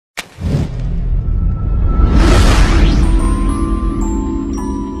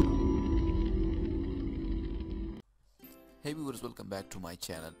viewers, welcome back to my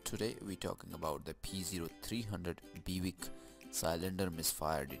channel. Today we're talking about the P0300 BUICK cylinder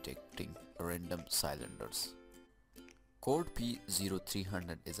misfire detecting random cylinders. Code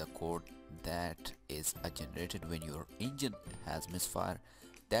P0300 is a code that is generated when your engine has misfire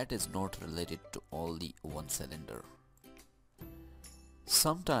that is not related to only one cylinder.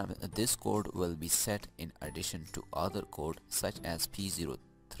 Sometimes this code will be set in addition to other code such as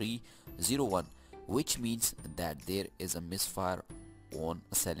P0300, which means that there is a misfire on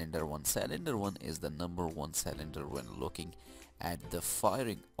cylinder 1. Cylinder 1 is the number one cylinder. When looking at the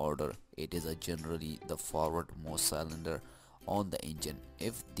firing order, it is generally the forwardmost cylinder on the engine.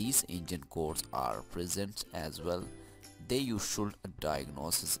 If these engine codes are present as well, then you should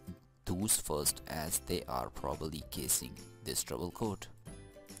diagnose those first, as they are probably casing this trouble code.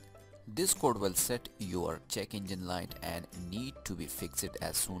 This code will set your check engine light and need to be fixed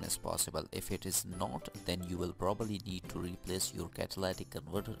as soon as possible. If it is not, then you will probably need to replace your catalytic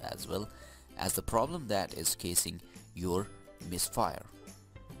converter as well as the problem that is casing your misfire.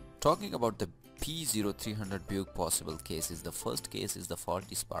 Talking about the P0300 BUICK possible cases, the first case is the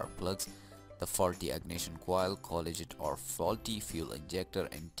faulty spark plugs, the faulty ignition coil, Clogged or faulty fuel injector,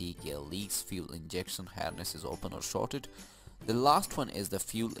 and TKL leaks, fuel injection harness is open or shorted. The last one is the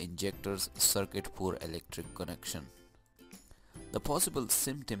fuel injectors circuit, poor electric connection. The possible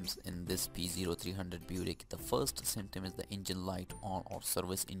symptoms in this P0300 BUICK: the first symptom is the engine light on or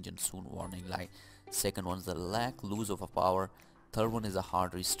service engine soon warning light. Second one is the lack lose of a power. Third one is a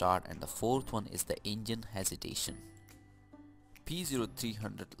hard restart, and the fourth one is the engine hesitation.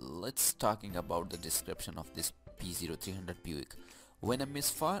 P0300, let's talking about the description of this P0300 BUICK. When a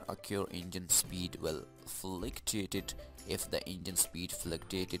misfire occurs, engine speed will fluctuate. If the engine speed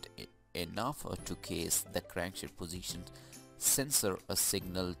fluctuated enough to case the crankshaft position sensor a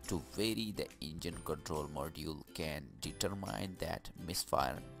signal to vary, the engine control module can determine that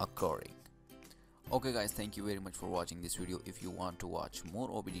misfire occurring. Okay guys, thank you very much for watching this video. If you want to watch more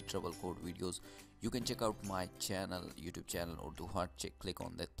OBD trouble code videos, you can check out my channel, YouTube channel, or do hard check, click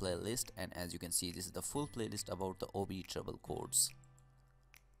on that playlist, and as you can see, this is the full playlist about the OBD trouble codes.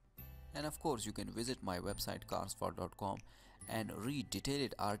 And of course, you can visit my website carsfault.com and read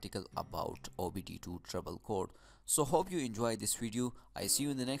detailed article about OBD2 trouble code. So hope you enjoy this video. I see you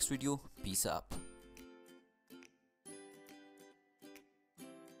in the next video. Peace up.